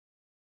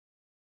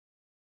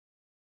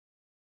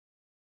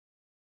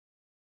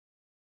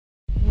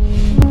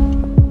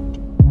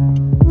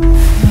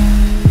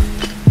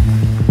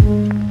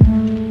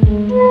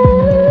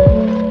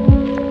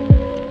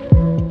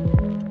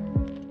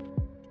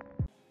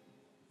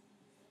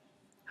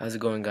How's it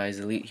going, guys?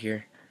 Elite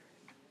here.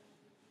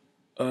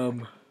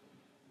 I'm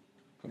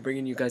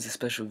bringing you guys a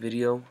special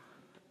video.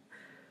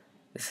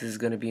 This is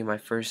gonna be my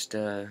first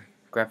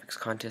graphics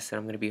contest that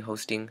I'm gonna be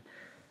hosting.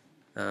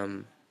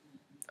 I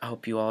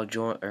hope you all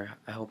join, or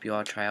I hope you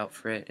all try out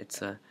for it.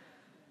 I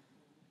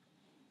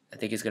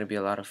think it's gonna be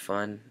a lot of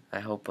fun. I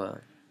hope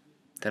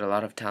that a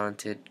lot of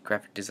talented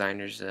graphic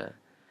designers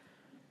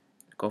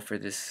go for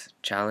this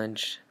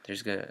challenge.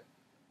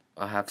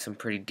 I'll have some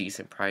pretty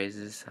decent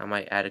prizes. I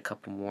might add a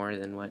couple more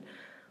than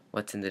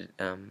what's in the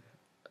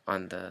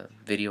on the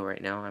video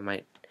right now. I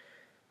might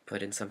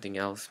put in something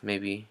else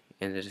maybe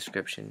in the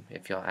description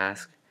if y'all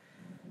ask.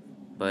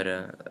 But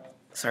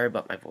sorry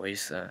about my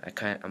voice.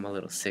 I'm a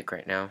little sick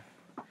right now.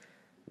 I'm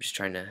just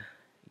trying to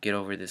get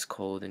over this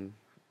cold and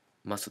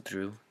muscle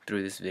through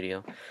this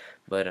video.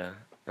 But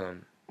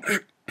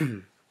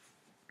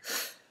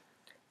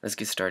let's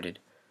get started.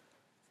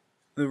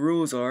 The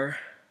rules are: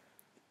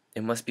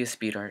 it must be a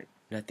speed art,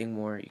 nothing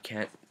more. You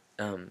can't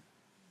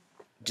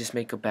just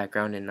make a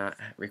background and not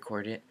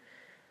record it.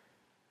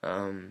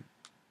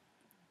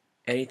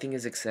 Anything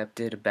is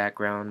accepted: a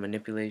background,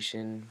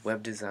 manipulation,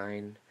 web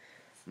design,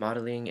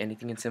 modeling,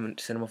 anything in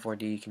Cinema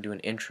 4D. You can do an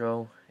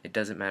intro, it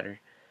doesn't matter.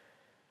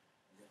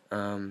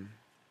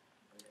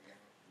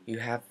 You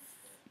have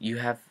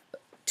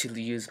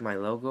to use my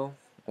logo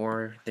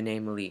or the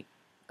name Elite,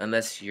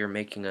 unless you're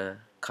making a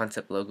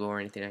concept logo or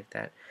anything like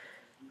that.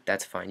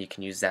 That's fine, you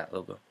can use that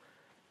logo.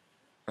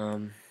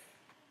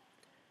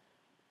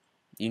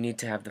 You need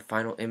to have the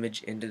final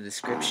image in the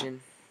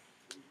description.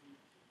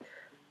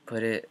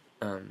 Put it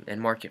and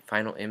mark it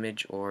final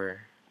image,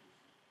 or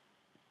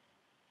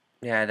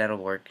yeah, that'll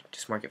work.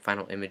 Just mark it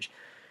final image,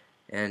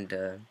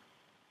 and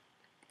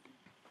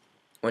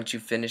once you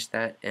finish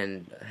that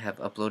and have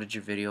uploaded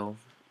your video,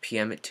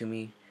 PM it to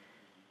me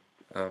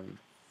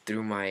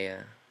through my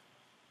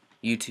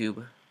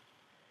YouTube.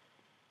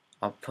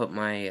 I'll put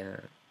my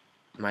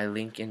my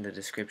link in the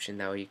description.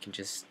 That way you can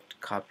just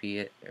copy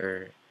it,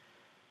 or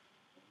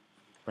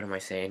what am I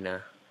saying?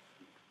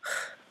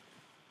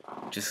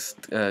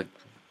 Just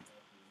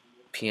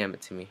PM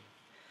it to me.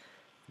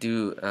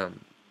 Do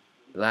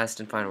last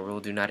and final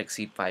rule: do not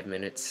exceed 5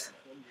 minutes.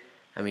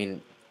 I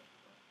mean,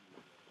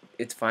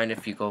 it's fine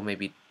if you go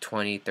maybe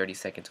 20-30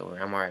 seconds over.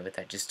 I'm alright with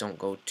that. Just don't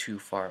go too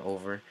far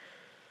over.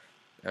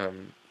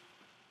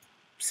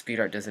 Speed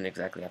art doesn't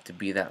exactly have to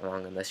be that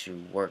long unless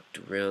you worked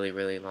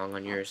really long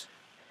on yours.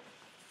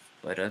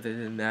 But other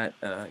than that,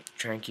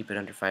 try and keep it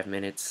under 5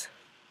 minutes.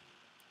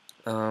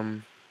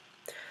 Let's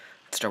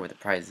start with the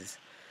prizes.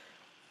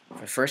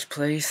 For first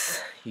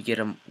place, you get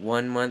a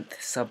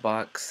 1-month sub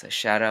box, a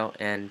shout out,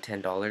 and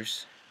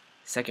 $10.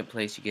 Second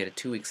place, you get a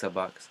 2-week sub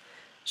box,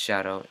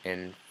 shout out,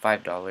 and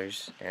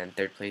 $5. And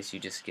third place, you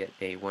just get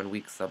a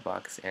 1-week sub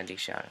box and a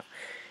shout out.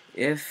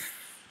 If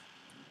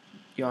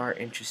you are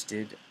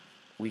interested,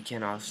 we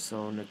can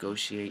also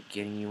negotiate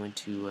getting you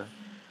into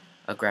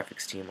a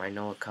graphics team. I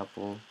know a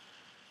couple,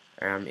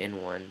 or I'm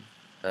in one.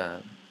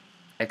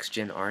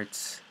 XGen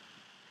Arts.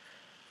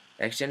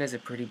 XGen is a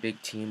pretty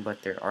big team,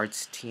 but their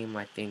arts team,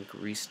 I think,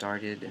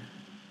 restarted.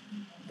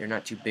 They're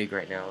not too big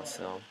right now,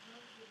 so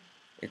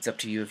it's up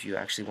to you if you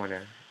actually want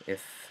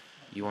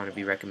to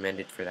be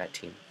recommended for that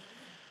team.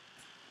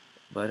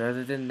 But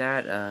other than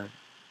that,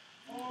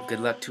 good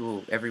luck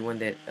to everyone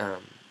that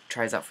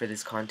tries out for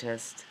this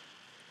contest.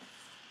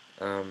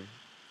 I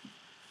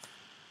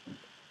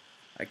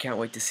can't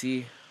wait to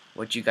see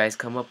what you guys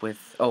come up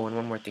with. Oh, and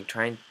one more thing: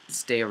 try and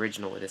stay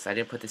original with this. I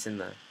didn't put this in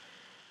the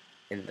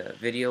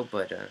video,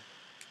 but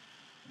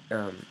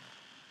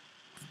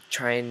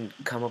try and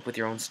come up with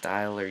your own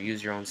style, or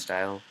use your own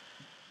style.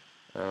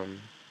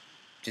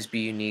 Just be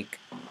unique.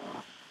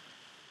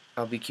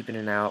 I'll be keeping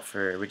an eye out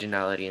for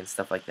originality and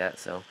stuff like that.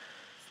 So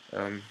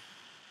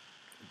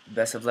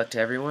best of luck to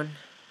everyone.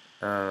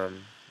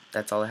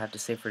 That's all I have to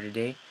say for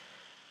today.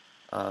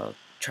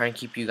 Try and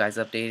keep you guys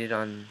updated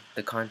on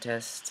the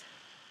contest,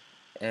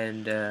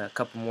 and a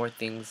couple more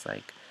things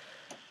like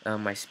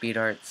my speed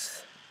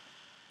arts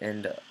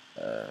and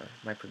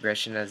my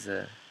progression as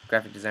a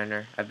graphic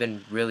designer. I've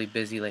been really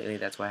busy lately,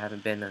 that's why I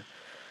haven't been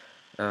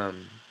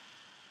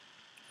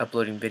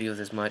uploading videos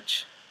as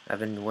much. I've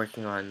been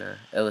working on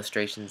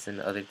illustrations and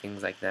other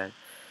things like that.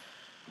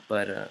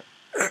 But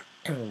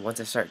once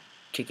I start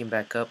kicking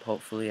back up,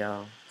 hopefully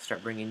I'll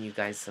start bringing you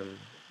guys some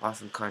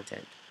awesome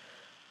content.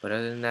 But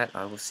other than that,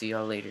 I will see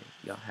y'all later.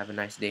 Y'all have a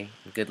nice day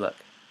and good luck.